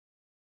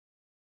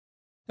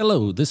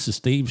Hello, this is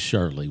Steve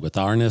Shirley with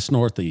RNS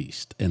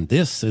Northeast, and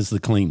this is The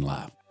Clean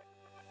Life.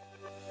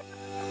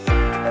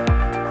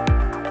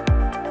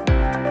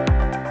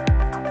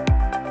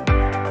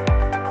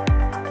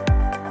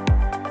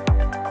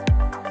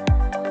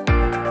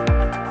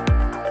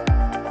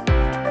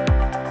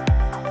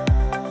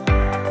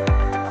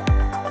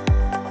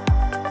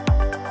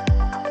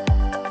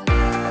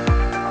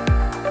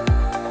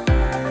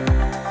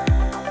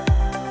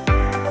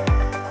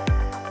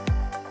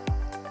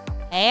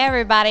 Hey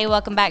everybody,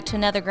 welcome back to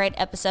another great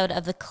episode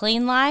of The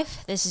Clean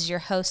Life. This is your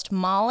host,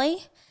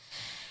 Molly,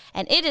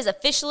 and it is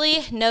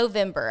officially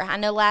November. I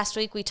know last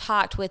week we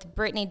talked with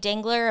Brittany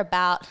Dingler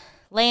about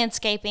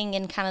landscaping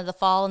and kind of the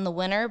fall and the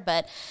winter,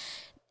 but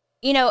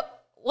you know,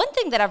 one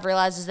thing that I've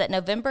realized is that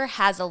November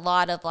has a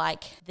lot of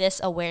like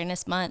this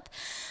awareness month,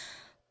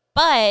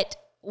 but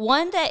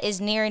one that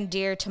is near and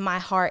dear to my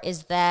heart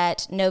is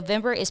that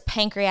November is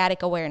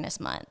Pancreatic Awareness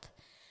Month.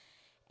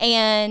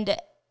 And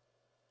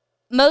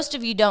most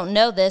of you don't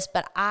know this,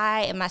 but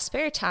I, in my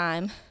spare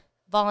time,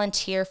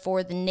 volunteer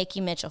for the Nikki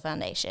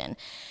Foundation.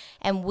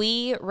 And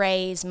we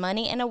raise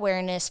money and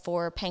awareness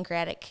for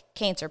pancreatic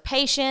cancer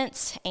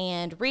patients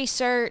and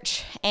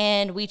research,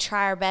 and we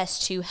try our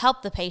best to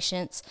help the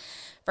patients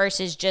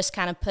versus just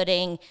kind of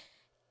putting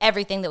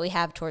everything that we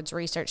have towards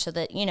research so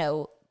that, you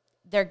know,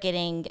 they're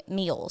getting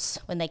meals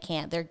when they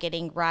can't. They're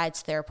getting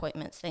rides to their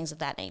appointments, things of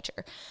that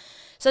nature.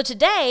 So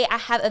today, I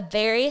have a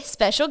very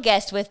special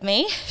guest with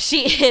me.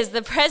 She is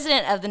the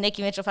president of the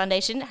Nikki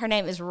Foundation. Her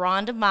name is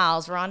Rhonda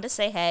Miles. Rhonda,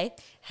 say hey.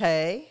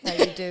 Hey, how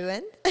you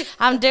doing?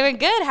 I'm doing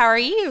good. How are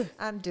you?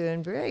 I'm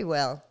doing very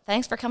well.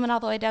 Thanks for coming all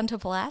the way down to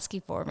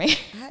Pulaski for me.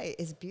 Hey,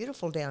 it's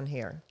beautiful down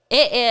here.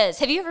 It is.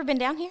 Have you ever been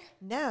down here?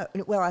 No,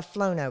 well, I've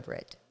flown over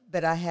it,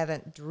 but I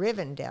haven't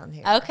driven down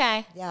here.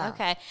 Okay. Yeah.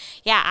 Okay.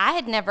 Yeah, I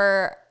had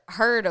never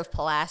heard of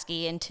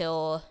Pulaski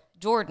until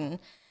Jordan.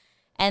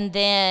 And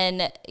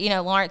then, you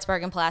know,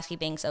 Lawrenceburg and Pulaski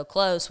being so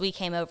close, we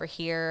came over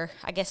here,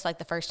 I guess, like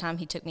the first time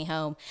he took me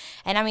home.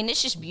 And, I mean,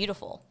 it's just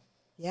beautiful.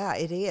 Yeah,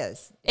 it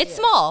is. It's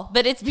small,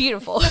 but it's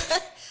beautiful.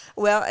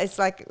 Well, it's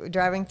like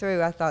driving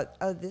through, I thought,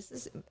 oh,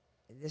 this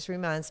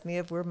reminds me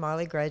of where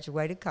Molly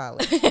graduated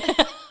college.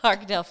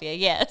 Arkadelphia,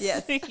 yes.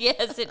 Yes.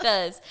 Yes, it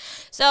does.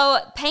 So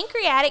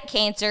pancreatic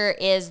cancer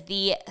is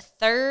the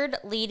third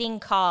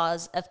leading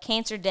cause of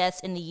cancer deaths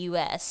in the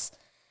U.S.,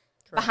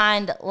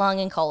 behind lung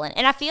and colon.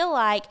 And I feel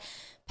like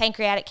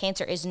pancreatic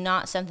cancer is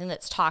not something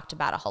that's talked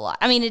about a whole lot.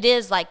 I mean, it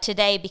is like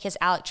today because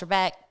Alec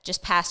Trebek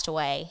just passed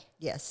away.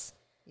 Yes,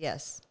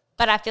 yes.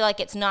 But I feel like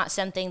it's not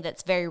something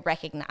that's very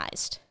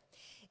recognized.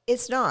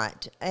 It's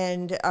not.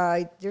 And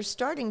there's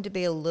starting to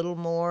be a little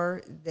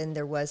more than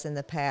there was in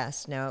the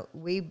past. Now,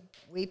 we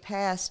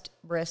passed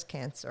breast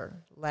cancer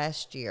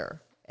last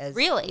year.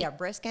 Really? Yeah,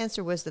 breast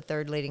cancer was the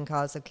third leading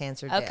cause of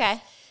cancer deaths.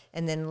 Okay.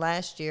 And then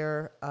last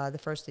year, the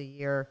first of the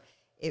year,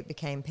 it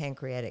became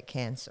pancreatic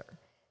cancer.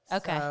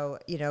 Okay. So,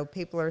 you know,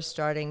 people are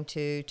starting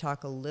to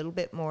talk a little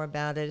bit more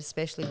about it,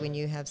 especially when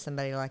you have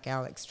somebody like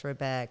Alex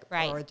Trebek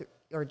Right.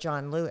 or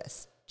John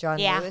Lewis. John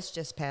Lewis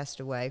just passed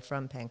away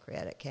from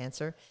pancreatic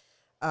cancer.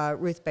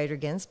 Ruth Bader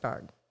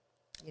Ginsburg.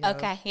 You know,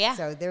 Okay, yeah.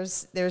 So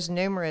there's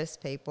numerous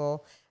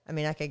people. I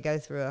mean, I could go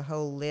through a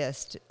whole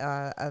list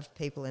of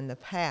people in the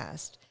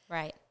past.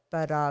 Right.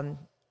 But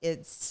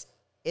it's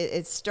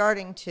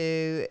starting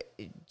to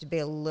be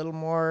a little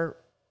more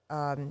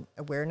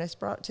awareness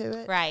brought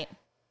to it. Right.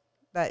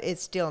 But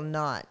it's still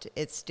not.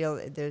 It still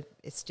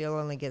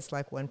only gets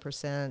like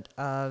 1%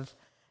 of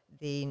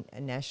the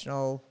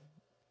national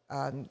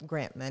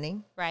grant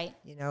money. Right.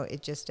 You know,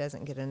 it just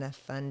doesn't get enough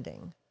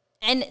funding.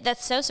 And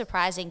that's so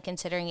surprising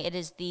considering it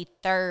is the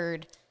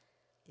third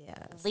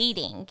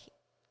leading.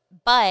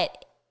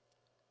 But,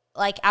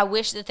 like, I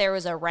wish that there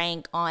was a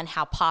rank on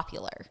how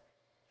popular.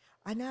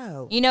 I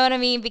know. You know what I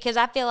mean? Because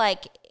I feel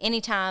like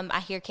anytime I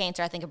hear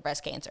cancer, I think of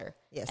breast cancer.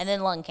 Yes. And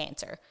then lung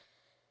cancer.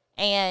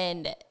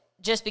 And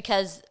just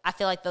because I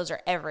feel like those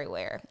are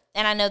everywhere.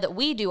 And I know that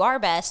we do our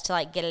best to,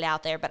 like, get it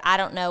out there, but I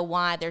don't know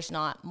why there's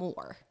not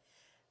more.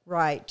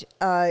 Right.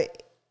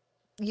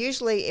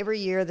 Usually every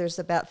year there's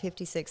about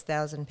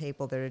 56,000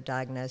 people that are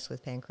diagnosed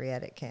with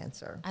pancreatic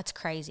cancer. That's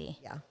crazy.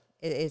 Yeah,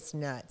 it's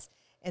nuts.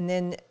 And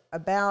then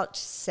about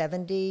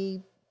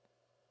 71%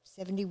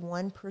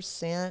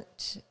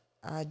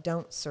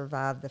 don't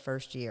survive the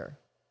first year.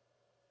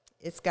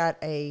 It's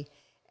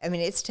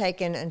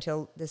taken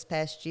until this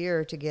past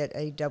year to get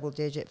a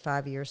double-digit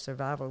 5-year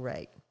survival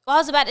rate. Well, I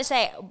was about to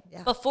say,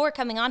 before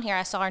coming on here,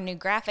 I saw our new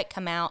graphic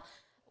come out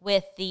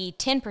with the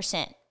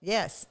 10%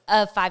 Yes.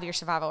 of 5-year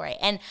survival rate.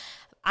 And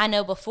I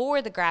know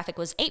before the graphic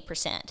was 8%.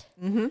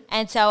 Mm-hmm.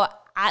 And so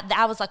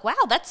I was like, wow,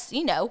 that's,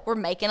 you know, we're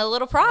making a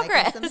little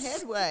progress. Making some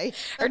headway.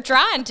 Or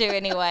trying to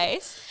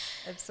anyways.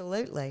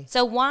 Absolutely.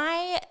 So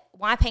why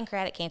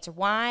pancreatic cancer?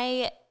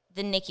 Why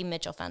the Nikki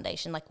Mitchell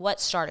Foundation? Like, what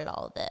started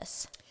all of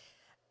this?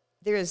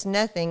 There is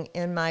nothing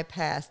in my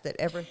past that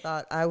ever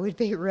thought I would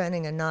be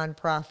running a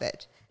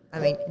nonprofit. I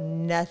mean,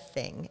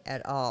 nothing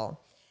at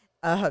all.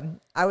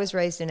 I was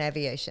raised in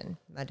aviation.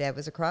 My dad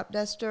was a crop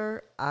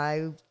duster.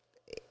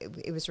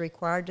 it was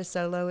required to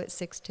solo at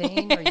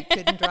 16 or you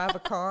couldn't drive a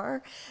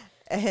car.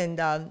 And,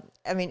 I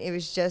mean, it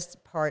was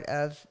just part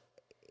of,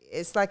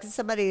 it's like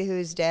somebody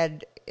whose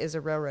dad is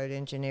a railroad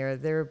engineer.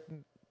 They're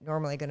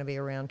normally going to be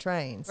around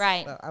trains.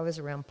 Right. Well, I was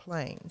around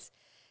planes.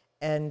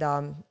 And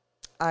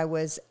I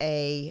was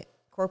a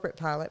corporate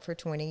pilot for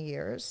 20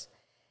 years.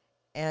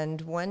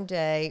 And one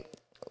day,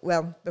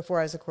 well, before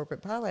I was a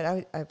corporate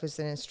pilot, I was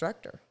an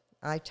instructor.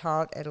 I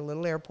taught at a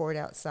little airport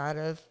outside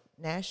of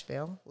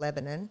Nashville,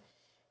 Lebanon,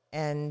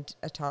 and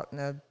I taught in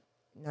a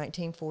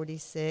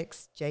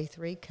 1946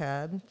 J3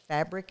 Cub,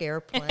 fabric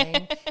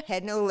airplane,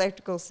 had no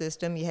electrical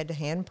system. You had to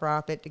hand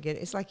prop it to get it.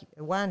 It's like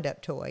a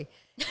wind-up toy.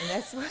 And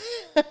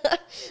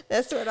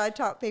that's what I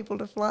taught people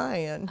to fly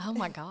in. Oh,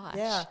 my gosh.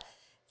 Yeah.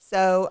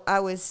 So I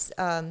was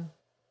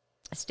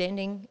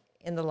standing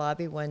in the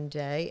lobby one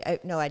day.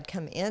 I'd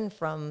come in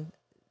from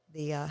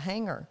the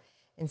hangar,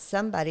 and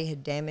somebody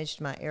had damaged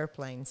my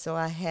airplane. So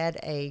I had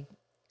a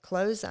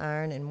clothes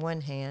iron in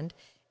one hand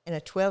and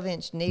a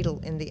 12-inch needle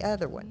in the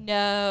other one.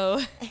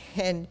 No.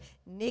 And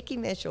Nikki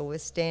Mitchell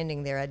was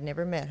standing there. I'd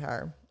never met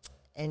her.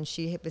 And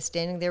she was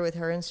standing there with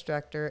her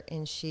instructor,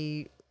 and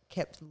she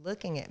kept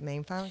looking at me.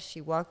 And finally, she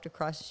walked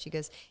across, and she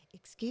goes,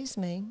 "Excuse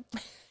me,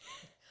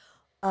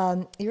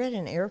 you're at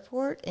an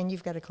airport, and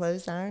you've got a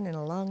clothes iron and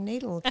a long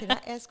needle. Can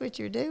I ask what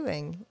you're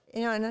doing?"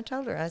 And I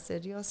told her, I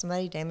said,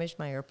 somebody damaged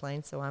my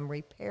airplane, so I'm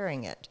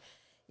repairing it.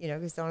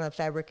 Because on a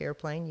fabric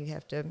airplane, you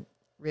have to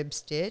rib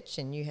stitch,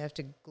 and you have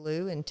to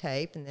glue and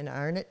tape and then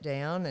iron it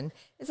down, and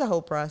it's a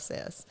whole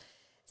process.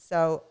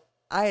 So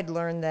I had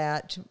learned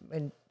that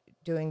when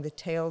doing the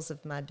tails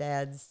of my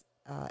dad's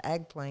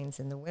ag planes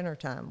in the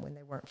wintertime when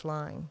they weren't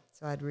flying.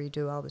 So I'd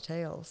redo all the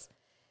tails.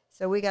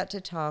 So we got to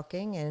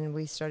talking, and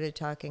we started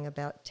talking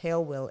about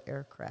tailwheel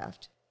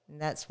aircraft, and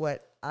that's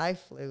what I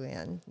flew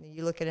in.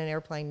 You look at an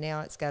airplane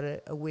now, it's got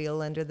a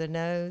wheel under the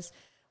nose.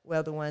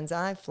 Well, the ones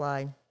I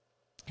fly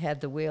have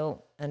the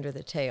wheel under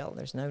the tail.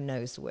 There's no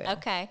nose wheel.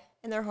 Okay.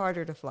 And they're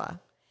harder to fly.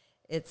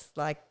 It's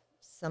like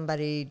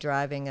somebody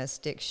driving a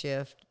stick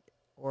shift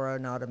or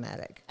an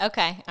automatic.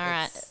 Okay. All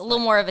right. A little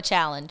more of a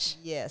challenge.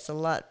 Yes, a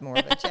lot more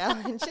of a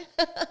challenge.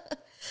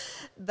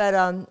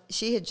 But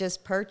she had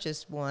just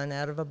purchased one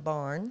out of a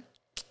barn,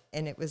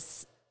 and it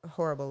was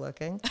horrible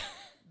looking.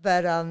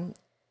 But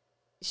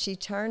she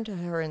turned to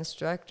her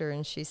instructor,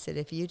 and she said,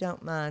 "If you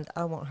don't mind,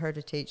 I want her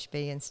to teach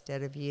me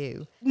instead of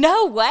you."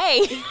 No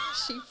way.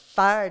 She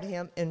fired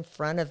him in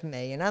front of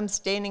me, and I'm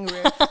standing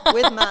there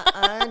with my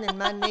iron and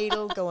my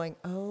needle going,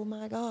 "Oh,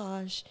 my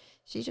gosh.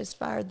 She just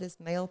fired this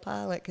male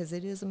pilot," because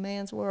it is a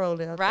man's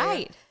world out there.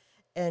 Right.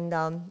 And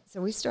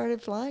so we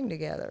started flying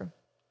together.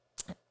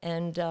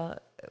 And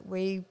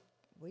we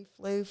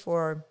flew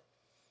for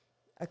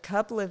a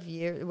couple of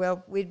years.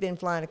 Well, we'd been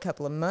flying a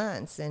couple of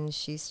months, and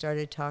she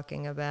started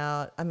talking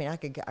about, I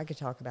could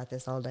talk about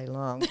this all day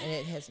long, and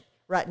it has...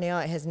 Right now,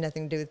 it has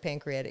nothing to do with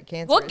pancreatic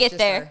cancer. We'll get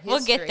there.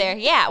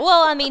 Yeah.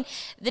 Well,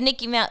 the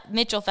Nikki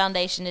Mitchell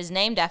Foundation is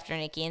named after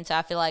Nikki, and so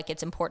I feel like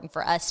it's important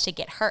for us to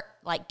get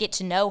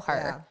to know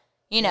her,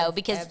 Yes,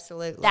 because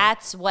absolutely.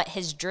 That's what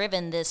has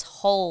driven this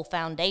whole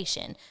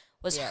foundation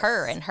was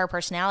her and her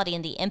personality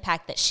and the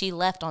impact that she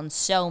left on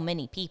so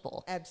many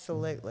people.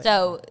 Absolutely.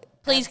 So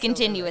please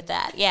continue with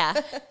that.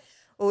 Yeah.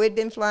 Well, we'd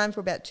been flying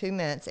for about 2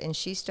 months, and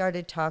she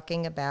started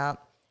talking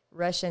about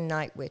Russian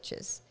night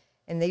witches.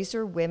 And these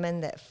are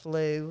women that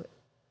flew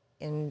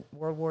in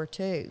World War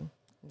II.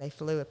 They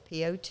flew a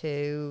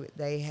PO-2.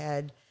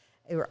 They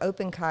were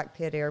open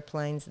cockpit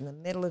airplanes in the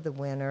middle of the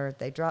winter.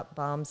 They dropped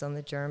bombs on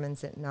the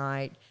Germans at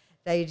night.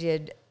 They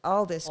did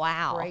all this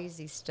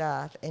crazy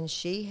stuff, and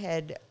she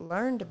had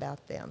learned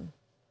about them.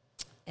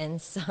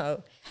 And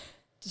so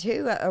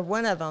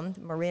one of them,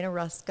 Marina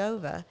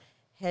Roskova,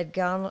 had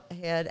gone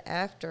ahead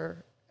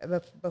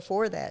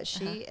before that.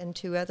 She and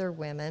 2 other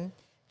women,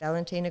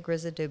 Valentina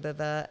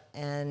Grizadubova,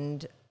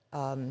 and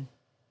I'll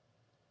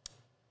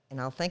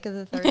think of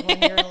the third one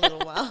here in a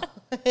little while,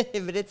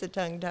 but it's a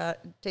tongue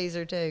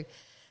teaser too.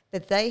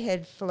 But they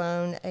had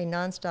flown a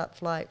nonstop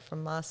flight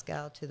from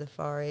Moscow to the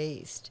Far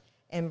East,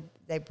 and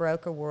they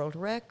broke a world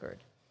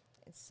record.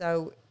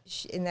 So,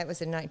 and that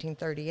was in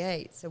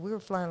 1938. So we were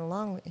flying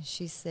along, and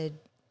she said,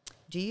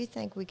 "Do you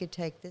think we could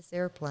take this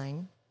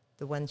airplane,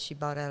 the one she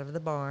bought out of the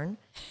barn,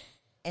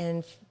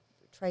 and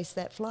trace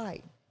that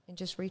flight and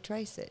just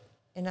retrace it?"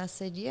 And I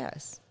said,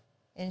 "Yes."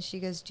 And she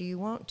goes, "Do you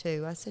want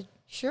to?" I said,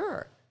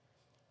 "Sure."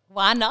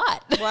 Why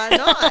not? Why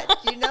not?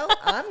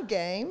 I'm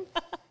game.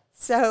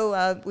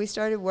 So we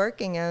started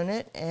working on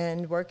it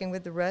and working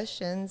with the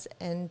Russians.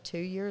 And 2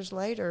 years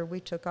later,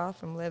 we took off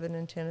from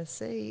Lebanon,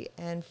 Tennessee,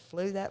 and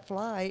flew that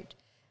flight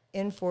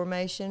in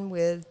formation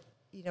with,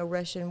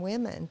 Russian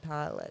women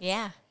pilots.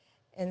 Yeah.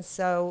 And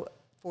so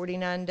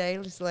 49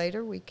 days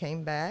later, we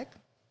came back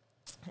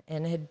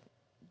and had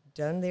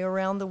done the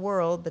around the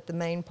world, but the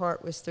main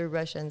part was through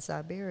Russia and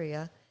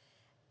Siberia.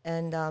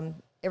 And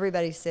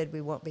everybody said,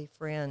 "We won't be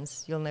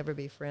friends. You'll never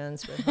be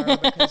friends with her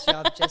because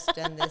y'all have just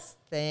done this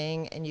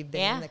thing, and you've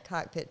been in the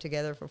cockpit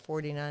together for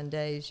 49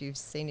 days. You've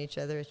seen each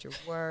other at your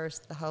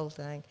worst, the whole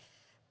thing."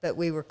 But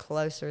we were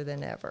closer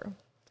than ever.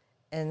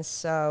 And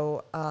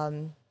so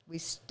we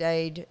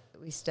stayed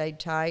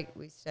tight.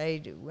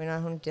 Went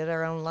on, did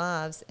our own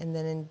lives. And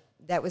then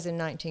that was in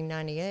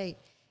 1998.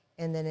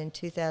 And then in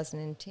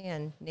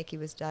 2010, Nikki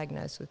was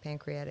diagnosed with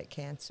pancreatic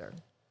cancer.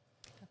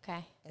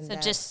 Okay. And So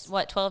just,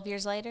 12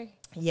 years later?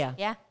 Yeah.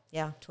 Yeah.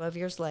 Yeah, 12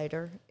 years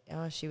later,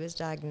 she was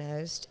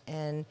diagnosed.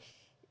 And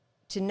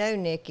to know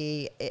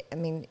Nikki, I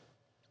mean,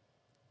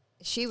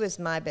 she was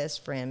my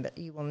best friend, but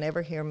you will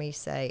never hear me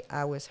say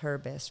I was her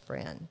best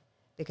friend.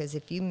 Because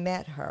if you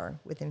met her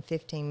within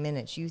 15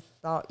 minutes, you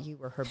thought you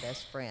were her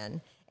best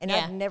friend. And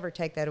Yeah. I'd never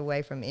take that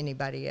away from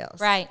anybody else.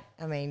 Right.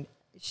 I mean,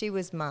 she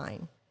was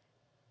mine.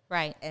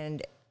 Right.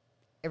 And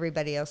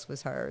everybody else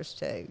was hers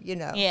too, you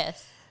know.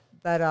 Yes.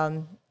 But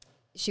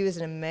she was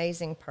an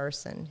amazing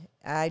person.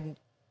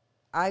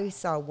 I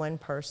saw one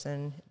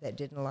person that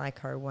didn't like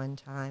her one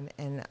time,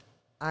 and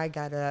I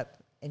got up,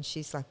 and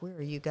she's like, "Where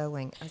are you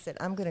going?" I said,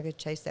 "I'm going to go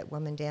chase that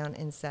woman down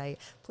and say,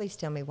 please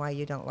tell me why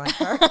you don't like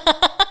her."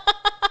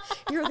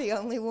 You're the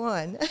only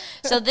one.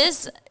 So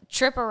this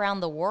trip around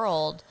the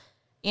world,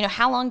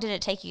 how long did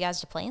it take you guys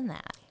to plan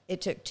that?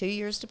 It took 2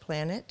 years to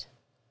plan it.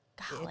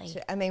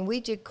 Golly.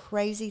 We did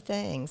crazy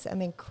things.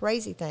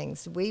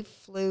 We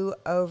flew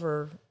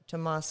over to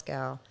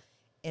Moscow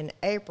in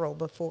April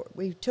before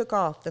we took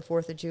off the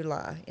 4th of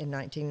July in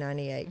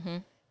 1998. Mm-hmm.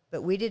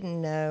 But we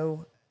didn't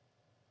know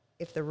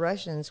if the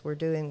Russians were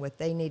doing what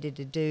they needed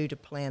to do to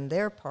plan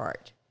their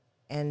part.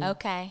 And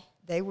okay.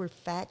 they were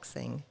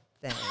faxing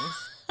things.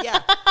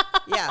 Yeah.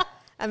 Yeah.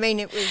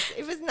 It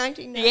was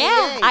 1998.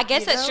 Yeah, I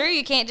guess that's true.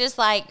 You can't just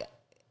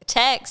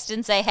text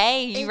and say,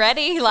 "Hey, you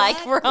ready?"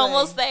 We're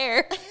almost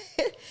there.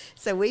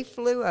 So we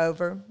flew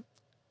over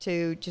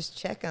to just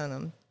check on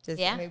them.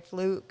 We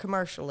flew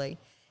commercially,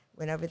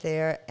 went over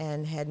there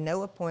and had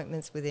no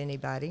appointments with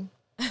anybody.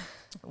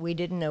 We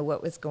didn't know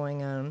what was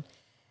going on.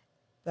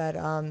 But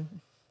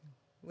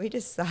we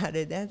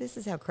decided, now this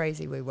is how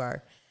crazy we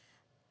were.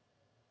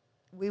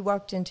 We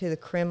walked into the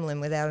Kremlin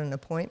without an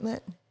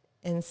appointment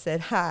and said,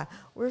 "Hi,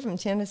 we're from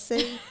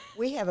Tennessee.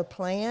 We have a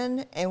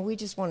plan, and we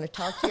just want to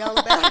talk to y'all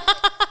about it."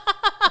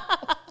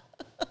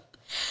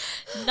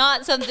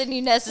 Not something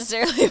you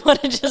necessarily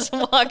want to just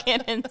walk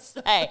in and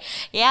say.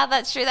 Yeah,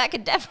 that's true. That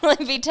could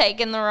definitely be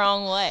taken the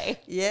wrong way.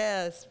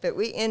 Yes, but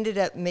we ended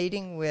up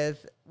meeting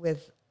with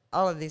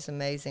all of these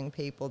amazing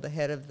people, the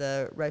head of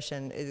the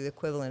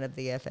equivalent of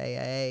the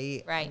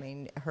FAA.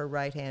 Right. Her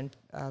right-hand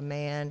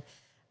man,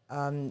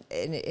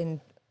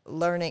 in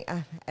learning,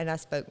 and I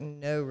spoke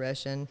no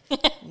Russian.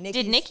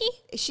 Did Nikki?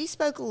 She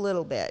spoke a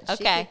little bit.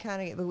 Okay. She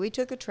could but we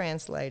took a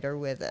translator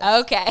with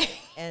us. Okay.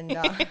 And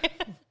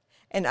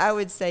and I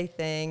would say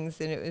things,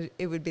 and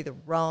it would be the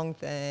wrong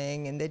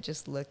thing, and they'd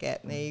just look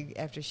at me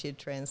after she had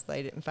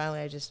translated. And finally,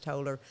 I just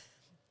told her,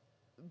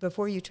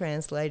 before you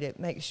translate it,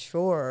 make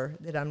sure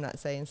that I'm not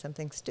saying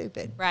something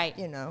stupid. Right.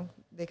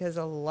 Because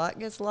a lot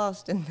gets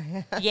lost in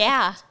that.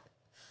 Yeah.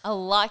 A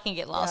lot can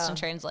get lost in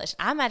translation.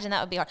 I imagine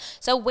that would be hard.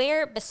 So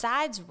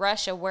besides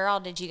Russia, where all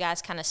did you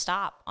guys kind of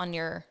stop on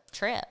your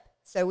trip?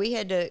 So we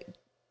had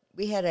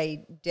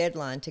a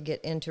deadline to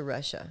get into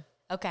Russia.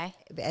 Okay.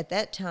 At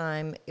that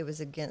time, it was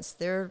against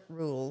their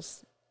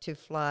rules to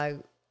fly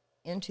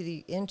into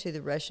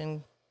the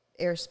Russian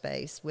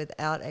airspace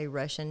without a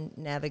Russian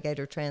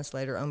navigator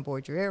translator on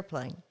board your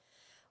airplane.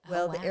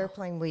 Well, the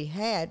airplane we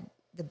had,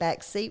 the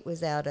back seat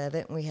was out of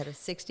it, and we had a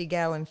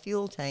 60-gallon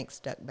fuel tank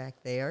stuck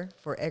back there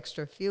for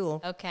extra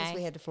fuel. Okay. Because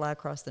we had to fly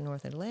across the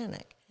North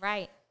Atlantic.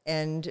 Right.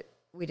 And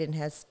we didn't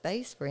have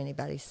space for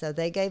anybody. So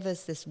they gave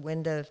us this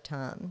window of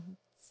time.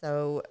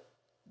 So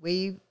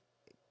we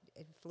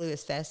flew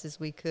as fast as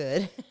we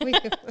could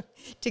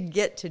to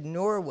get to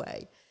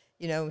Norway.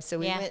 So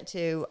we went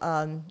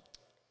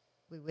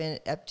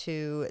up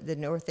to the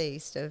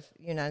northeast of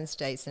the United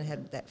States and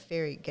had that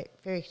ferry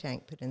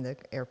tank put in the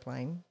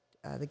airplane,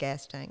 the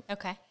gas tank.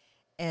 Okay.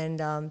 And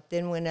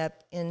then went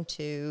up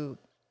into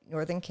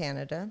northern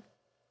Canada,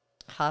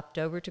 hopped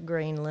over to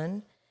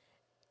Greenland,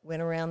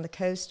 went around the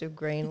coast of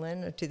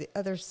Greenland to the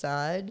other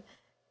side,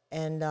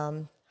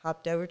 and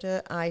hopped over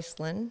to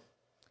Iceland,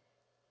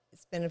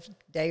 spent a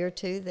day or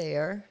two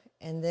there,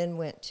 and then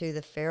went to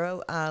the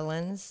Faroe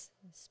Islands,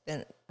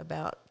 spent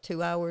about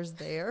 2 hours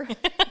there.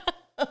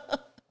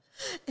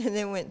 And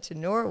then went to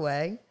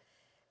Norway,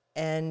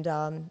 and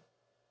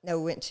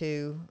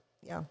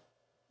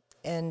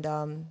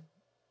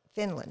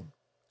Finland.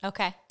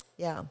 Okay.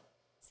 Yeah.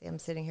 See, I'm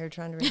sitting here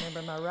trying to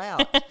remember my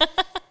route.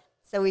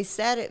 So we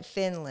sat at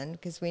Finland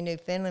because we knew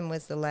Finland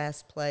was the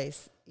last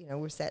place.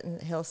 We sat in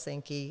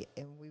Helsinki,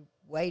 and we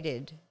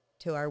waited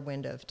to our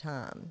window of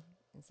time.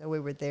 And so we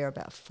were there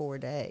about 4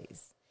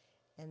 days.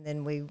 And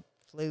then we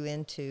flew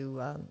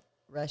into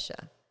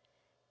Russia,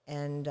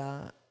 and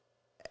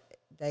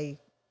they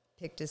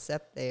picked us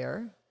up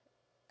there.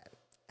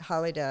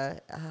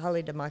 Halida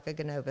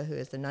Makaganova, who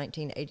is the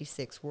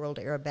 1986 World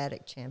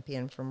Aerobatic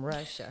Champion from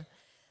Russia,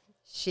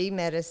 she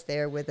met us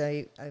there with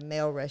a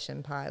male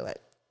Russian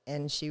pilot,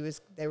 and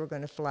they were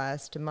going to fly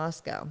us to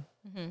Moscow.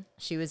 Mm-hmm.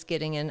 She was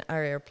getting in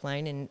our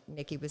airplane, and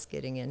Nikki was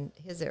getting in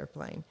his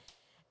airplane.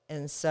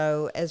 And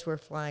so as we're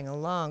flying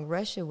along,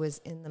 Russia was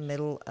in the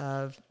middle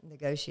of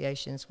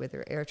negotiations with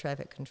their air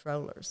traffic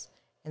controllers,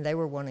 and they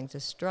were wanting to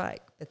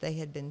strike. But they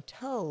had been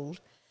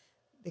told,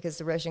 because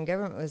the Russian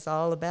government was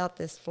all about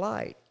this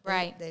flight,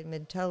 Right. they'd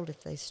been told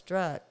if they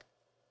struck,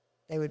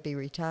 they would be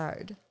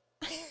retired.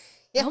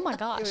 Oh, my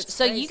gosh.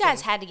 So you crazy.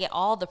 guys had to get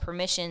all the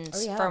permissions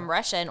Oh, yeah. from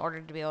Russia in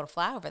order to be able to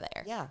fly over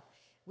there. Yeah.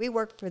 We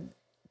worked for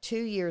 2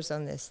 years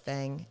on this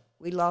thing.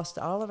 We lost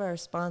all of our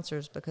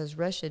sponsors because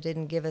Russia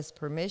didn't give us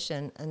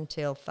permission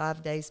until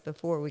 5 days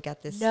before we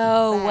got this.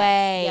 No fax.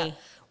 way. Yeah.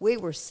 We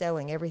were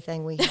selling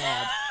everything we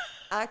had.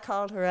 I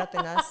called her up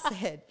and I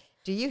said,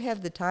 "Do you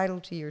have the title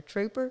to your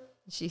trooper?"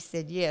 She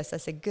said, "Yes." I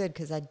said, "Good,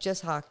 because I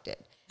just hawked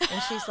it."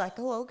 And she's like,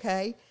 "Oh,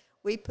 okay."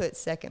 We put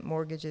second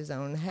mortgages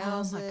on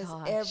houses,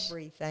 gosh.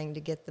 everything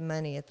to get the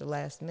money at the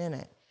last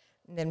minute.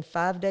 And then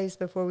 5 days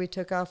before we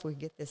took off, we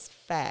get this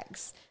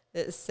fax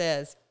that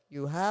says,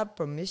 "You have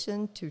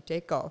permission to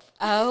take off."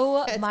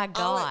 Oh, That's my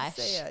all it gosh.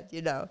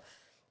 said,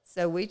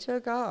 So we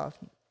took off.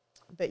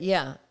 But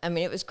yeah, I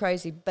mean, it was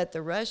crazy. But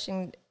the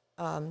Russian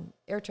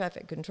air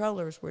traffic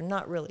controllers were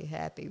not really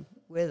happy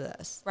with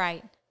us.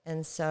 Right.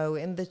 And so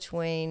in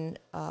between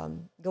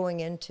going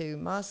into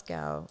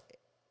Moscow,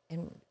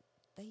 and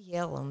they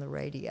yell on the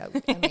radio.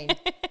 I mean,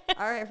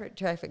 our air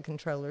traffic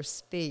controllers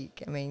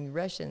speak. I mean,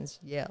 Russians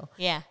yell.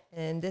 Yeah.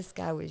 And this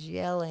guy was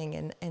yelling,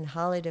 and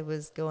Holiday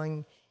was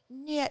going,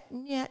 "Net,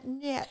 net,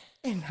 net."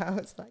 And I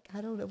was like,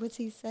 "I don't know, what's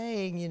he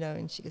saying?"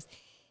 And she goes,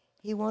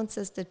 "He wants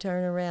us to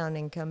turn around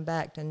and come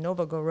back to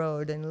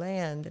Novgorod and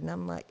land." And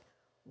I'm like,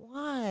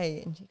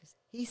 "Why?" And she goes,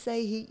 "He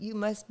say you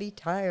must be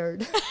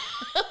tired."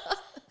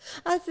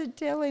 I said,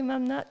 "Tell him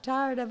I'm not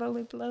tired. I've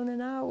only flown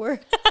an hour."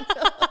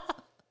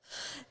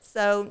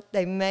 So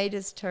they made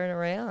us turn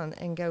around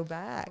and go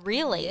back.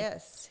 Really?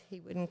 Yes. He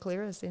wouldn't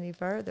clear us any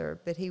further,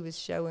 but he was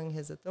showing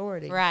his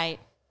authority. Right.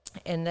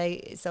 And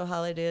so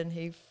Holiday and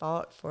he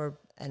fought for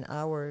an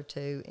hour or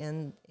two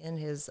in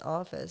his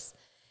office,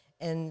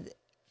 and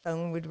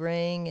phone would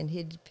ring, and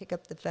he'd pick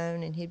up the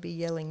phone and he'd be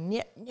yelling,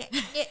 "Nit, nit,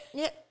 nit,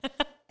 nit,"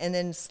 and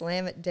then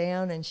slam it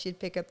down, and she'd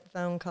pick up the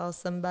phone, call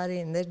somebody,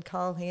 and they'd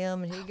call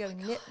him, and he'd go,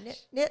 "Nit,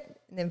 nit,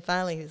 nit," and then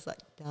finally he was like,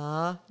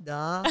 "Da,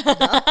 da,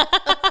 da."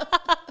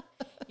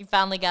 You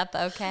finally got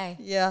the okay.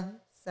 Yeah.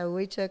 So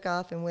we took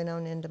off and went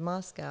on into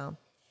Moscow,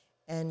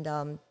 and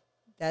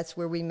that's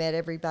where we met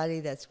everybody.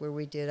 That's where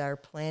we did our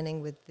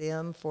planning with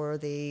them for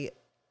the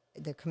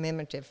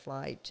commemorative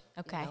flight.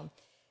 Okay.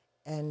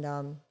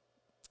 And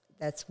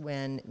that's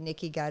when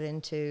Nikki got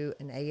into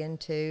an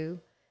AN2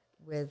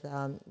 with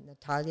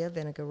Natalia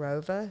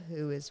Vinogarova,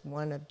 who is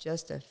one of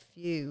just a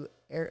few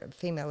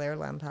female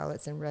airline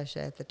pilots in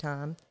Russia at the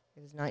time.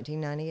 It was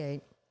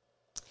 1998.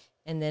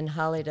 And then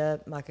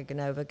Halida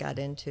Makaganova got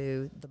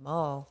into the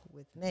mall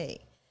with me.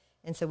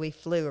 And so we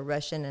flew a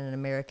Russian and an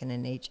American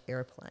in each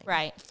airplane.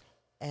 Right.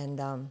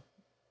 And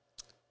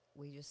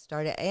we just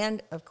started.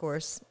 And, of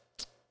course,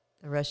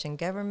 the Russian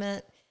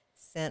government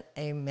sent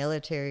a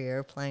military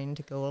airplane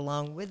to go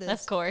along with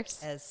us. Of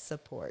course. As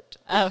support.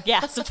 Oh,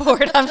 yeah,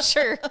 support, I'm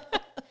sure.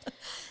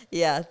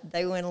 Yeah,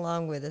 they went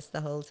along with us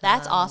the whole time.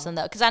 That's awesome,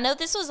 though, because I know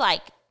this was,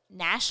 like,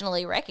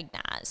 nationally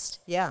recognized.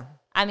 Yeah.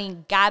 I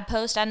mean,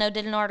 Guidepost, I know,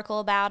 did an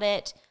article about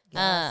it.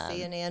 Yeah,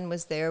 CNN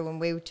was there when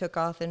we took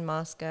off in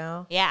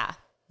Moscow. Yeah.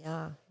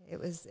 Yeah, it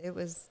was,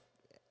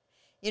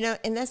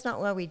 and that's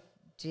not why we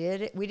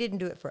did it. We didn't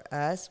do it for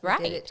us. We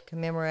did it to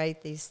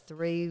commemorate these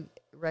 3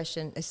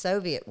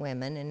 Soviet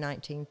women in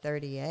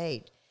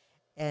 1938.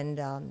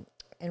 And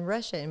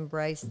Russia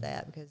embraced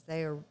that because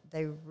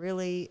they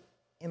really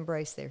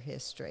embrace their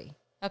history.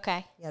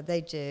 Okay. Yeah, they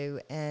do.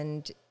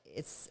 And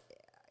it's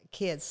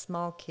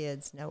small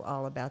kids know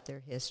all about their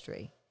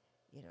history.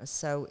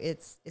 So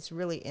it's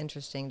really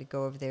interesting to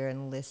go over there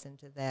and listen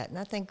to that. And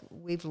I think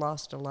we've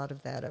lost a lot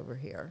of that over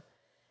here,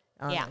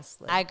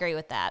 honestly. Yeah, I agree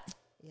with that.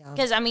 Yeah.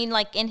 Because, I mean,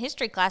 like, in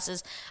history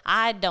classes,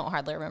 I don't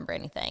hardly remember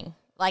anything.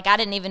 Like, I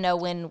didn't even know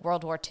when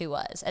World War II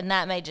was, and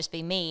that may just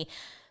be me.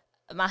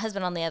 My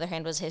husband, on the other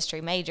hand, was a history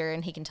major,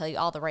 and he can tell you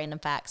all the random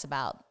facts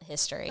about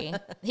history.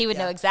 He would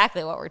know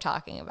exactly what we're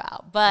talking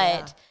about.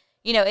 But,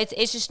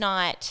 it's just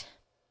not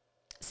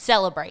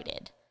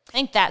celebrated. I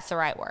think that's the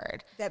right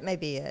word. That may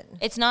be it.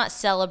 It's not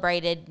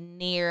celebrated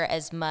near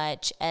as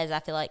much as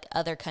I feel like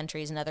other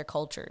countries and other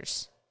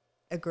cultures.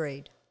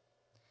 Agreed.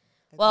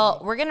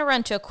 Well, we're going to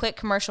run to a quick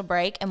commercial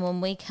break, and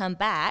when we come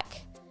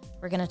back,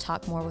 we're going to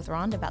talk more with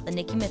Rhonda about the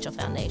Nikki Mitchell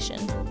Foundation.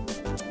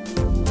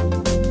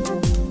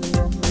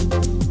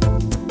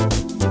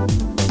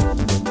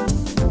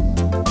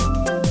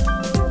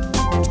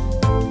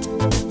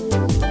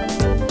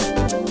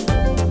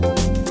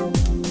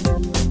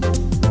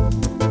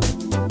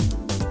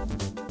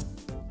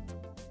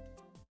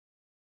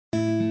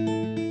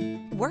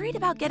 Worried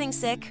about getting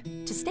sick?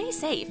 To stay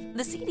safe,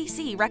 the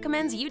CDC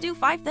recommends you do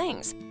 5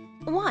 things.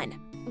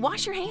 1.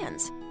 Wash your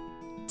hands.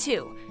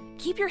 2.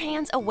 Keep your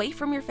hands away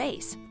from your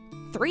face.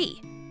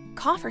 3.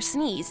 Cough or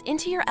sneeze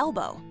into your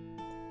elbow.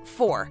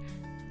 4.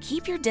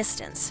 Keep your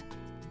distance.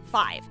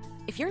 5.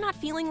 If you're not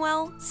feeling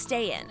well,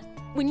 stay in.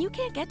 When you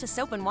can't get to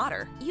soap and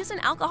water, use an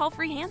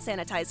alcohol-free hand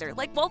sanitizer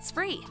like Waltz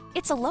Free.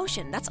 It's a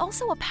lotion that's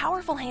also a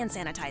powerful hand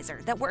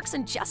sanitizer that works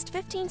in just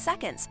 15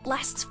 seconds,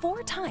 lasts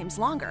 4 times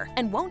longer,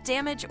 and won't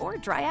damage or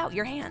dry out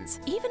your hands,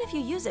 even if you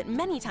use it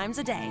many times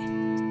a day.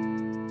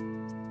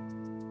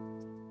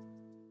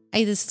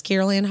 Hey, this is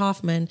Carol Ann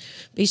Hoffman.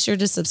 Be sure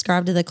to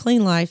subscribe to The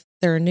Clean Life.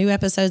 There are new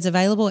episodes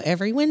available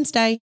every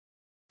Wednesday.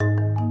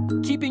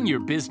 Keeping your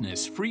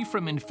business free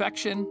from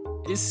infection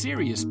is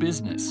serious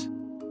business.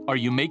 Are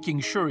you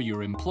making sure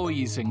your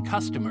employees and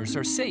customers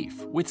are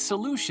safe with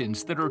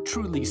solutions that are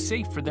truly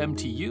safe for them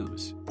to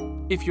use?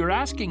 If you're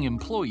asking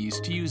employees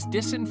to use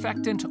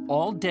disinfectant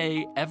all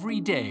day,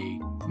 every day,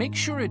 make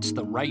sure it's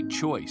the right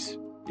choice.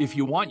 If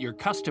you want your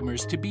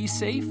customers to be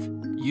safe,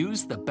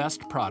 use the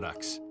best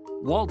products.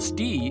 Waltz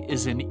D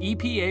is an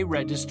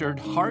EPA-registered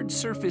hard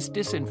surface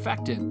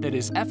disinfectant that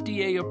is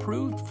FDA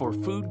approved for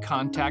food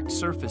contact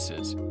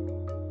surfaces.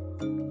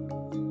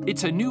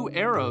 It's a new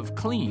era of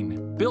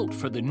clean, built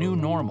for the new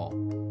normal.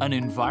 An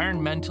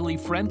environmentally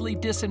friendly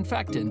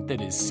disinfectant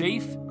that is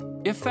safe,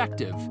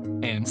 effective,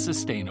 and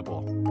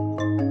sustainable.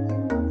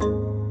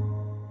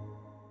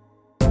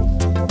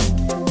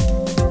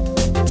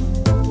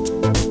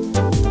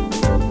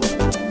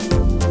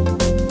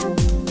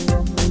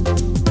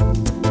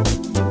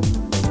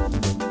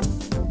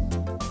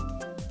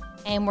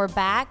 And we're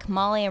back,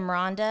 Molly and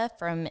Rhonda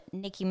from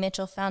Nikki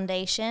Mitchell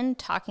Foundation,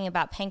 talking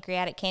about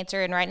pancreatic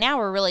cancer. And right now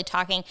we're really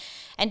talking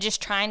and just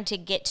trying to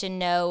get to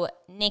know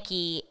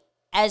Nikki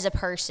as a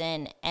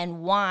person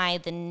and why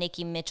the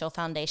Nikki Mitchell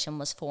Foundation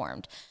was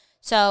formed.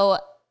 So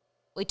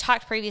we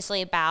talked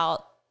previously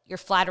about your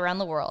flight around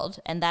the world,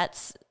 and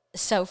that's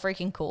so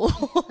freaking cool.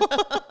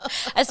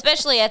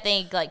 Especially, I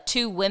think, like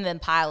 2 women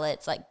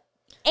pilots.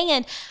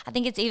 And I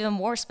think it's even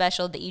more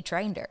special that you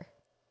trained her.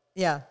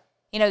 Yeah.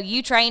 You know,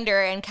 you trained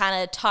her and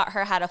kind of taught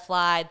her how to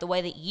fly the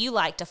way that you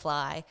like to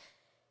fly.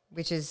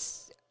 Which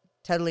is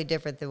totally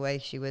different the way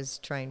she was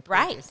trained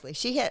Right. previously.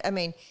 She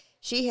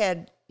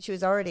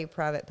was already a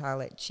private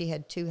pilot. She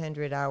had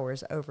 200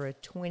 hours over a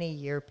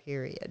 20-year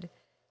period.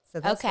 So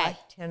that's Okay.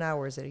 like 10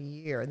 hours a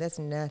year. That's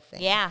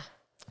nothing. Yeah.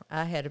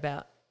 I had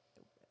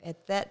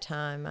at that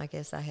time, I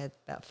guess I had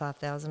about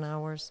 5,000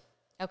 hours,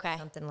 Okay.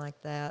 something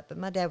like that. But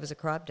my dad was a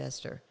crop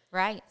duster.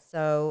 Right.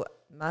 So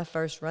my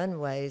first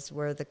runways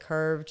were the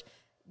curved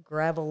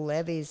gravel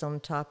levees on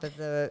top of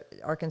the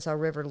Arkansas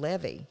River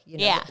levee,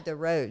 Yeah. the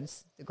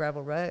roads, the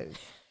gravel roads.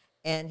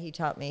 And he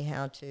taught me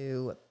how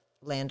to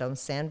land on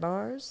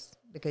sandbars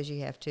because he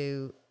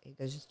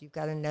goes, you've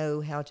got to know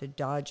how to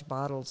dodge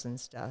bottles and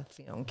stuff,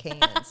 on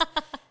cans.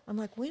 I'm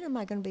like, when am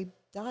I going to be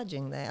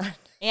dodging that?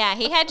 Yeah,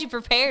 he had you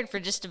prepared for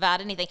just about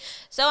anything.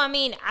 So, I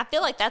mean, I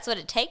feel like that's what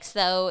it takes,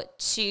 though,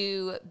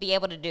 to be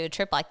able to do a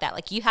trip like that.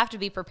 Like, you have to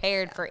be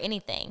prepared for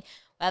anything,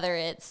 whether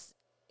it's,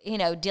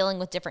 dealing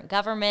with different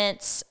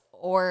governments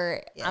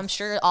or Yes. I'm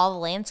sure all the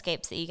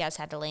landscapes that you guys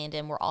had to land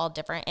in were all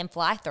different and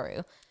fly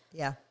through.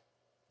 Yeah.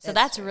 So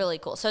that's true. really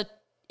cool. So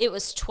it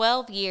was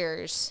 12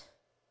 years.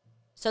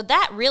 So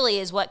that really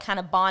is what kind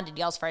of bonded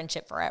y'all's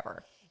friendship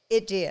forever.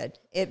 It did.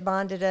 It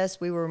bonded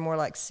us. We were more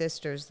like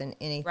sisters than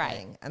anything.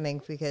 Right. I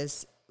mean,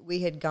 because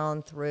we'd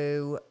gone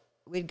through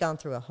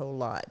a whole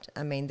lot.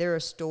 I mean, there are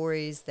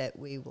stories that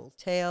we will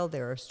tell.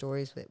 There are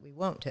stories that we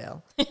won't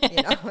tell.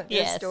 There are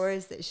Yes.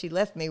 stories that she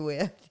left me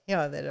with,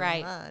 that are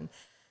Right. mine.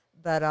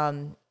 But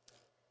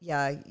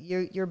yeah,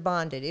 you're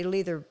bonded. It'll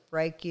either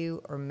break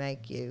you or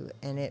make you,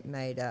 and it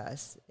made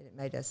us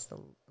a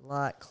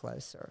lot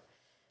closer.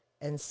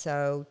 And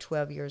so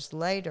 12 years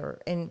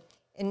later, and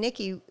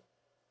Nikki,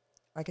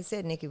 like I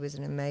said, Nikki was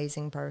an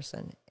amazing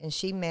person, and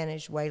she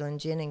managed Waylon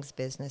Jennings'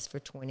 business for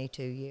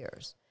 22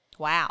 years.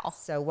 Wow.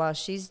 So while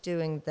she's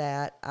doing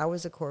that, I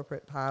was a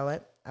corporate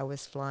pilot. I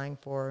was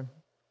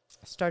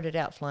started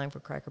out flying for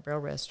Cracker Barrel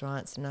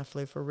restaurants, and I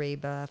flew for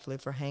Reba, I flew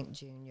for Hank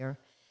Jr.,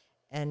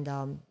 and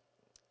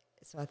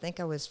so I think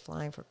I was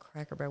flying for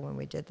Cracker Barrel when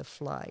we did the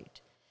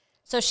flight.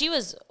 So she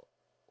was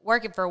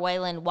working for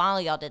Waylon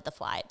while y'all did the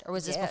flight, or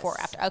was this Yes. before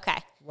or after? Okay.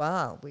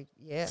 Wow,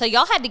 yeah. So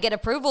y'all had to get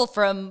approval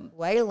from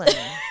Waylon,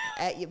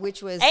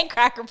 which was and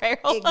Cracker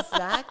Barrel.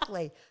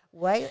 exactly.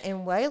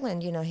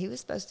 Waylon, he was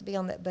supposed to be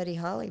on that Buddy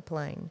Holly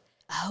plane.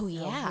 Oh,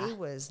 yeah. He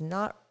was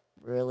not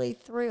really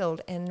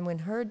thrilled. And when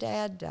her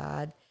dad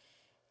died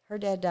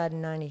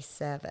in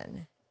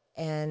 97,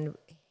 and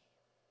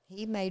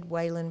he made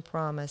Waylon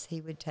promise he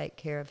would take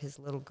care of his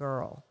little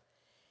girl.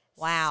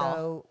 Wow.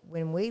 So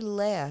when we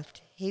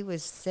left, he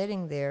was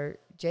sitting there.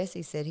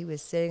 Jesse said he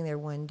was sitting there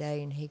one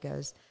day, and he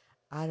goes,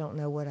 I don't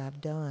know what I've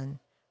done.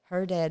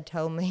 Her dad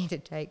told me to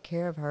take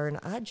care of her, and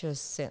I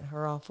just sent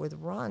her off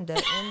with Rhonda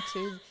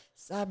into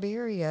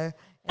Siberia.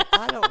 And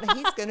I don't know,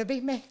 he's going to be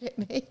mad at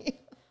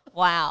me.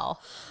 Wow.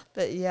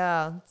 But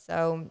yeah,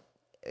 so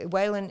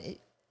Waylon,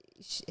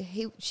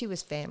 she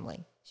was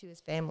family. She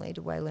was family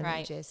to Waylon Right.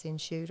 and Jesse and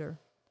Shooter.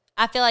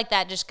 I feel like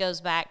that just goes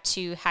back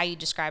to how you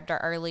described her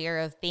earlier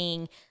of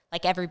being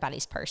like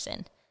everybody's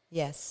person.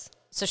 Yes.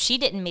 So she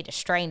didn't meet a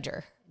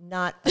stranger.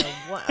 Not a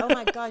one. Oh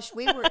my gosh,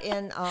 we were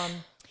in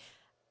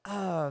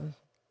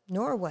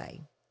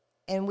Norway,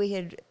 And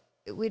we'd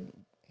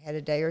had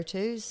a day or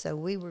two, so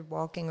we were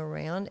walking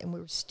around, and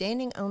we were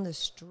standing on the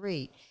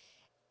street.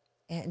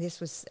 And this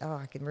was,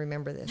 I can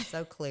remember this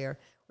so clear.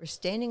 We're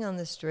standing on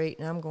the street,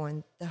 and I'm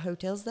going, the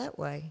hotel's that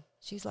way.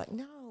 She's like,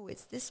 no,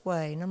 it's this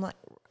way. And I'm like,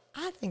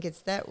 I think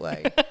it's that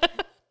way.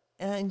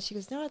 And she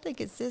goes, no, I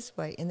think it's this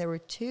way. And there were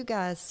two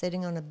guys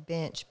sitting on a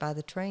bench by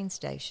the train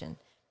station,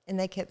 and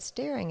they kept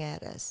staring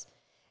at us.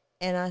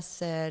 And I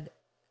said,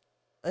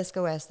 let's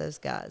go ask those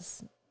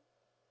guys.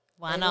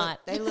 Why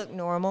not? They look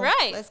normal.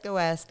 Right. Let's go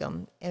ask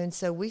them. And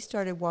so we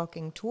started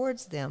walking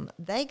towards them.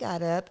 They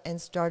got up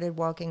and started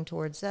walking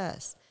towards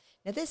us.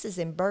 Now, this is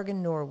in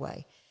Bergen,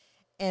 Norway.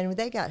 And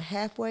they got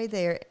halfway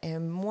there,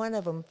 and one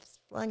of them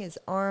flung his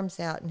arms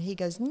out, and he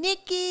goes,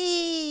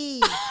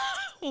 Nikki!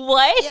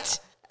 What? Yeah.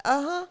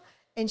 Uh-huh.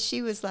 And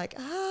she was like,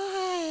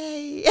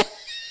 hi.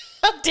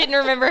 Didn't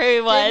remember who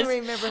he was.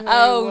 Didn't remember who he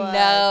Oh, was.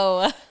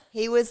 no.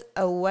 He was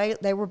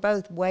they were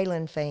both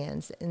Wayland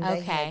fans. And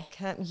they Okay. had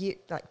come,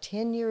 like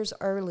 10 years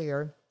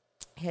earlier,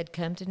 had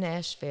come to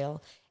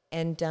Nashville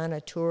and done a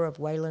tour of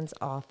Wayland's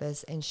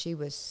office. And she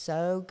was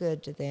so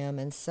good to them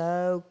and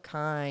so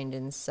kind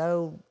and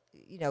so,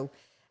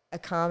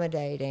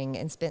 accommodating,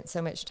 and spent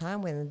so much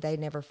time with them, they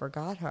never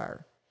forgot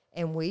her.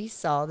 And we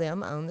saw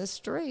them on the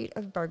street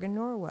of Bergen,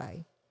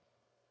 Norway.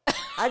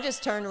 I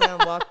just turned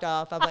around and walked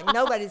off. I'm like,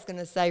 nobody's going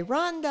to say,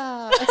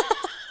 Rhonda.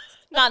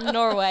 Not in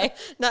Norway.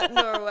 Not in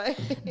Norway.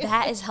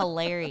 That is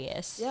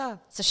hilarious. Yeah.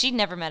 So she'd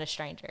never met a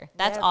stranger.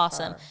 That's Never.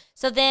 awesome.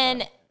 So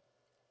then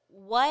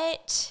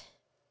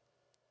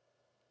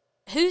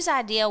whose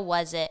idea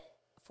was it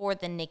for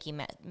the Nikki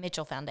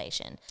Mitchell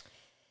Foundation?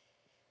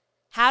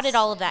 How did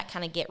all of that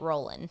kind of get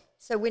rolling?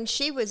 So when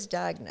she was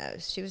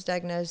diagnosed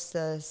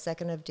the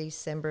 2nd of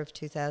December of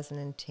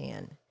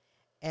 2010.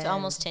 It's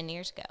almost 10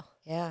 years ago.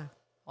 Yeah.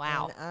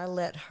 Wow. And I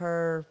let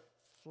her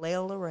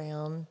flail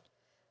around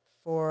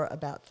for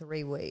about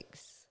 3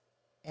 weeks.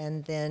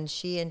 And then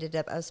she ended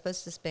up, I was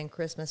supposed to spend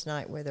Christmas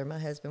night with her. My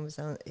husband was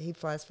he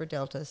flies for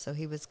Delta, so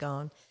he was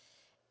gone.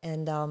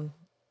 And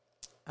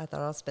I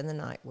thought I'll spend the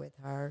night with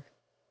her.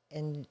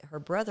 And her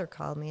brother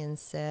called me and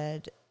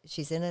said,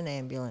 she's in an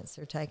ambulance.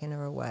 They're taking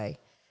her away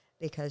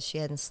because she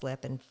hadn't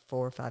slept in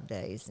 4 or 5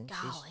 days. And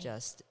Golly. she's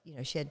just,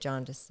 she had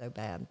jaundice so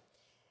bad.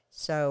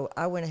 So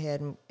I went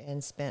ahead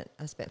and spent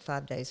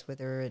 5 days with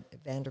her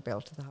at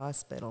Vanderbilt at the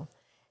hospital.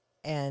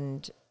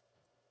 And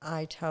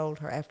I told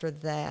her after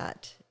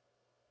that,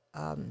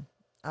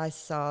 I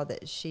saw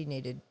that she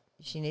needed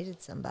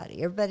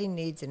somebody. Everybody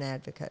needs an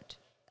advocate.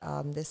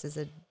 This is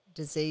a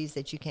disease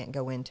that you can't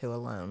go into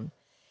alone.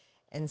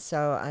 And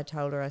so I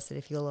told her, I said,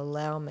 if you'll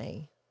allow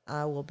me,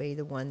 I will be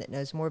the one that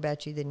knows more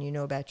about you than you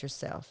know about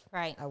yourself.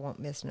 Right. I won't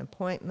miss an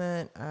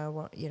appointment.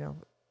 I'll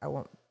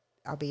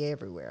be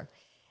everywhere.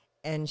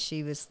 And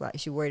she was like,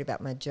 she worried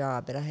about my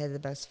job, but I had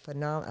the most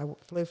phenomenal,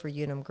 I flew for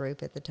Unum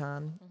Group at the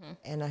time,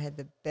 and I had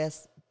the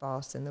best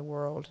boss in the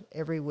world.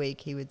 Every week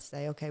he would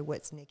say, okay,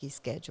 what's Nikki's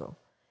schedule?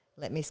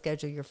 Let me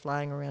schedule your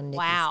flying around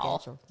Nikki's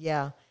schedule.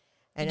 Yeah.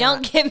 And you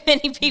don't get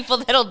many people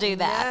that'll do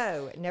that.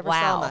 No, never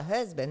saw my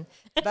husband,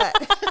 but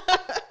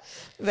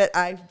but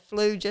I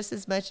flew just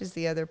as much as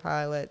the other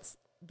pilots,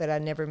 but I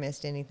never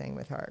missed anything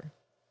with her.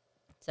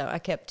 So I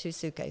kept 2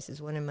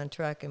 suitcases, one in my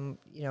truck and,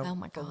 Oh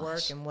my for gosh.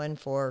 work and one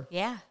for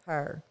Yeah.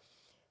 her.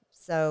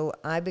 So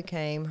I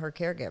became her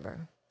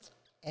caregiver,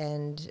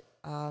 and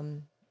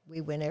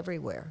we went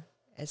everywhere.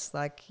 It's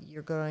like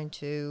you're going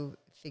to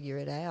figure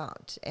it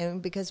out.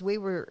 And because we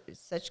were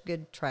such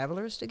good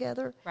travelers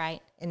together,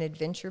 Right. and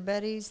adventure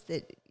buddies,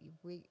 that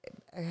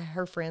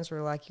her friends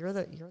were like, you're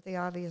the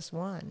obvious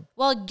one.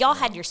 Well, y'all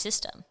had your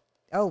system.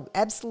 Oh,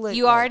 absolutely.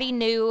 You already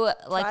knew,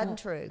 like, Tried and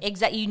true.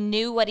 Exactly. You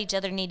knew what each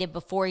other needed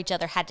before each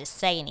other had to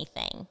say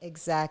anything.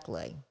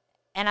 Exactly.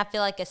 And I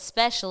feel like,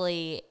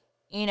 especially,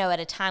 at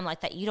a time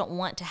like that, you don't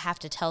want to have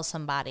to tell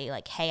somebody,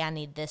 like, hey, I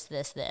need this,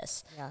 this,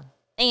 this. Yeah.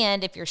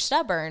 And if you're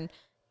stubborn,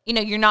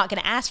 you're not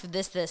going to ask for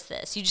this, this,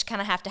 this. You just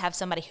kind of have to have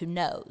somebody who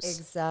knows.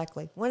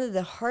 Exactly. One of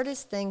the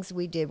hardest things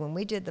we did when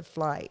we did the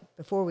flight,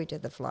 before we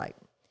did the flight,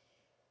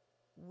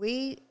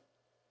 we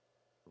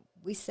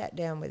sat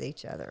down with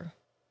each other.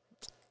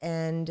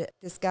 And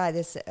this guy,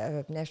 this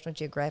National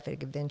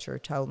Geographic adventurer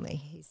told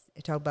me,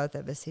 he told both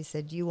of us, he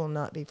said, you will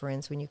not be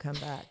friends when you come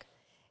back.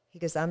 He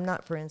goes, I'm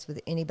not friends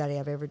with anybody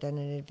I've ever done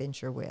an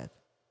adventure with.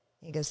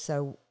 He goes,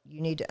 so you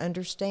need to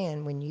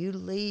understand when you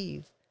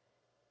leave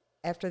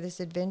after this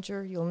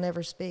adventure, you'll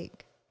never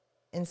speak.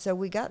 And so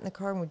we got in the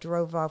car and we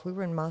drove off. We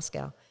were in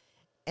Moscow.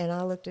 And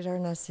I looked at her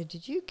and I said,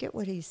 did you get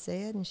what he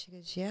said? And she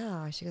goes,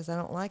 yeah. She goes, I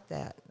don't like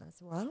that. And I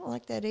said, well, I don't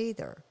like that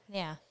either.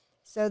 Yeah.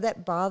 So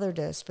that bothered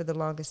us for the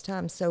longest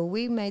time. So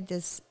we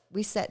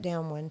sat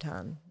down one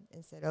time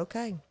and said,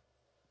 okay,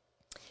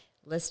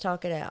 let's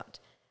talk it out.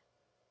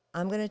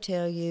 I'm going to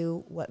tell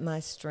you what my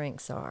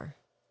strengths are,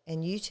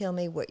 and you tell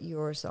me what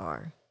yours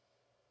are.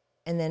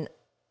 And then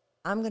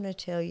I'm going to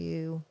tell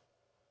you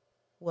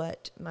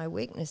what my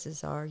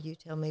weaknesses are. You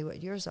tell me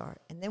what yours are.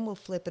 And then we'll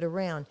flip it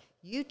around.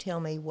 You tell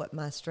me what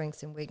my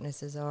strengths and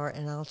weaknesses are,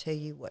 and I'll tell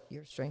you what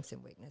your strengths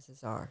and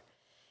weaknesses are.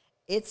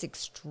 it's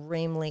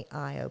extremely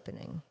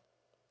eye-opening.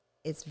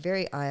 It's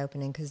very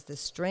eye-opening because the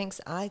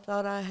strengths I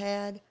thought I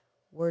had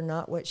were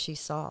not what she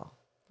saw.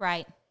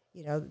 Right.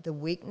 You know, the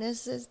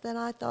weaknesses that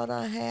I thought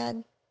I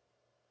had,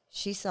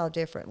 she saw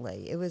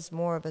differently. It was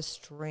more of a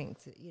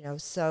strength, you know.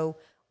 So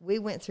we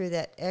went through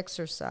that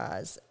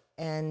exercise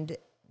and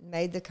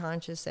made the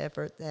conscious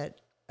effort that,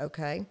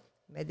 okay,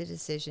 made the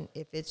decision,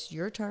 if it's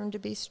your turn to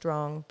be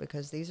strong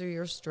because these are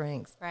your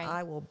strengths, Right.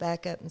 I will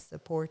back up and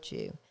support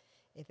you.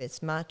 If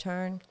it's my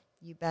turn,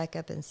 you back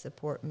up and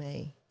support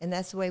me. And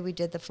that's the way we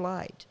did the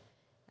flight.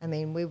 I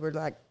mean, we were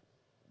like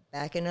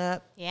backing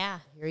up. Yeah.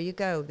 Here you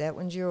go. That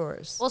one's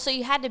yours. Well, so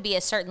you had to be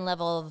a certain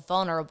level of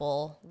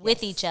vulnerable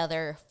with each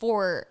other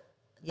for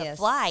the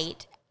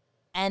flight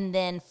and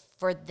then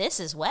for this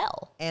as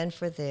well. And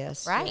for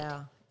this. Right.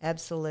 Yeah,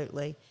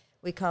 absolutely.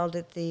 We called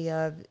it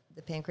the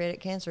pancreatic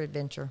cancer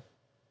adventure.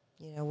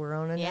 You know, we're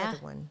on another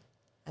one.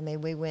 I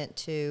mean, we went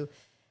to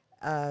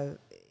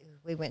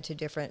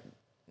different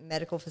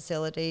medical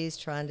facilities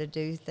trying to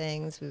do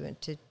things. We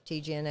went to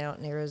TGN out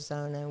in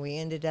Arizona. We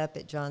ended up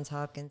at Johns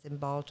Hopkins in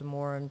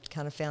Baltimore and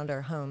kind of found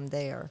our home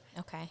there.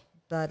 Okay.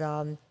 But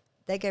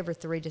they gave her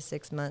 3 to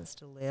 6 months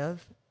to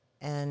live,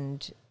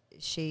 and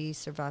she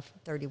survived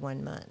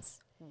 31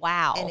 months.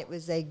 Wow. And it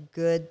was a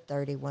good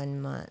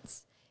 31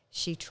 months.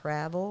 She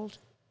traveled.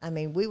 I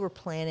mean, we were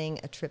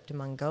planning a trip to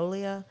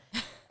Mongolia.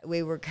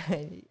 We were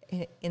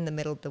in the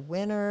middle of the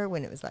winter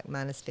when it was like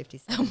minus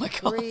 57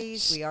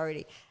 degrees. We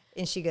already,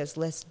 and she goes,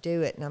 let's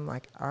do it. And I'm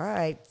like, all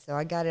right. So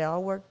I got it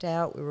all worked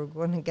out. We were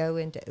going to go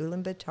into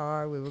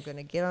Ulaanbaatar. We were going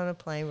to get on a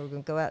plane. We were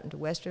going to go out into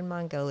Western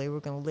Mongolia. We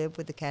were going to live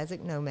with the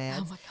Kazakh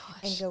nomads. Oh, my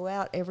gosh. And go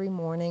out every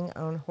morning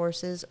on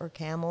horses or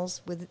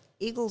camels with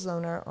eagles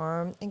on our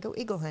arm and go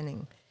eagle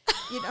hunting,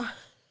 you know.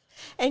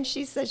 And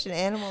she's such an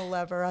animal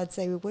lover. I'd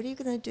say, well, what are you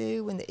going to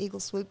do when the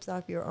eagle swoops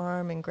off your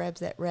arm and grabs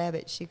that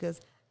rabbit? She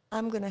goes,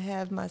 I'm going to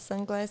have my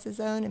sunglasses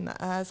on and my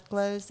eyes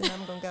closed, and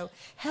I'm going to go,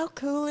 how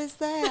cool is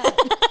that?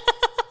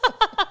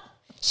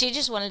 She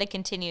just wanted to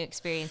continue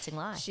experiencing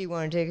life. She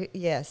wanted to,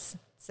 yes.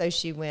 So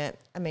she went,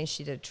 I mean,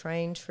 she did a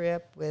train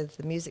trip with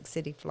the Music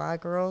City Fly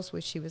Girls,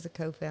 which she was a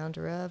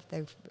co-founder of.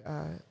 They're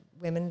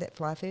women that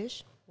fly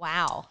fish.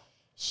 Wow.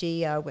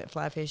 She went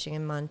fly fishing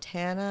in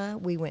Montana.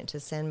 We went to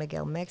San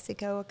Miguel,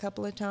 Mexico a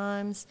couple of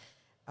times.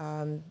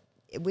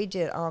 We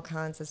did all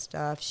kinds of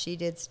stuff. She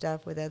did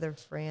stuff with other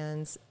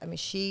friends. I mean,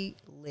 she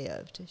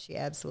lived. She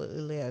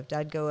absolutely lived.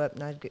 I'd go up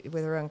and I'd go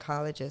with her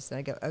oncologist, and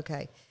I'd go,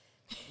 okay,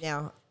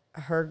 now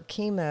her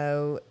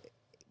chemo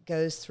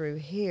goes through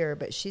here,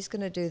 but she's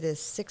going to do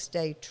this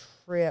 6-day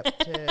trip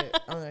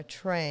on a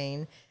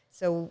train.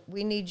 So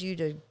we need you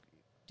to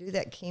do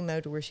that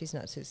chemo to where she's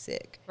not so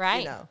sick.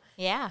 Right. You know?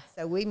 Yeah.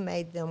 So we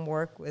made them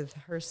work with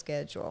her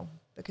schedule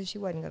because she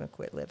wasn't going to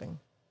quit living.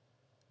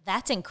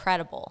 That's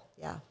incredible.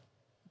 Yeah.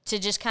 To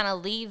just kind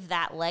of leave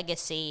that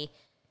legacy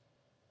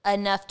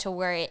enough to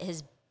where it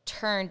has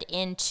turned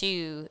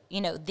into,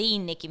 you know, the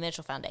Nikki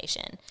Mitchell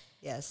Foundation.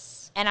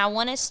 Yes. And I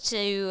want us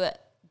to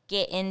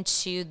get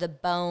into the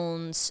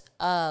bones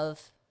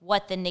of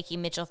what the Nikki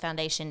Mitchell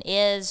Foundation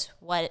is,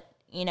 what,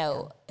 you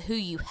know, who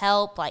you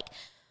help, like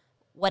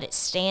what it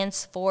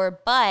stands for.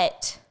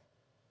 But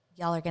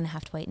y'all are going to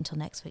have to wait until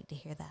next week to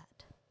hear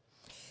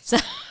that.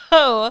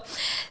 So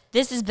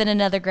this has been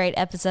another great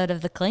episode of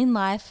The Clean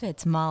Life.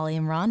 It's Molly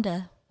and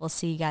Rhonda. We'll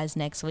see you guys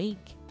next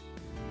week.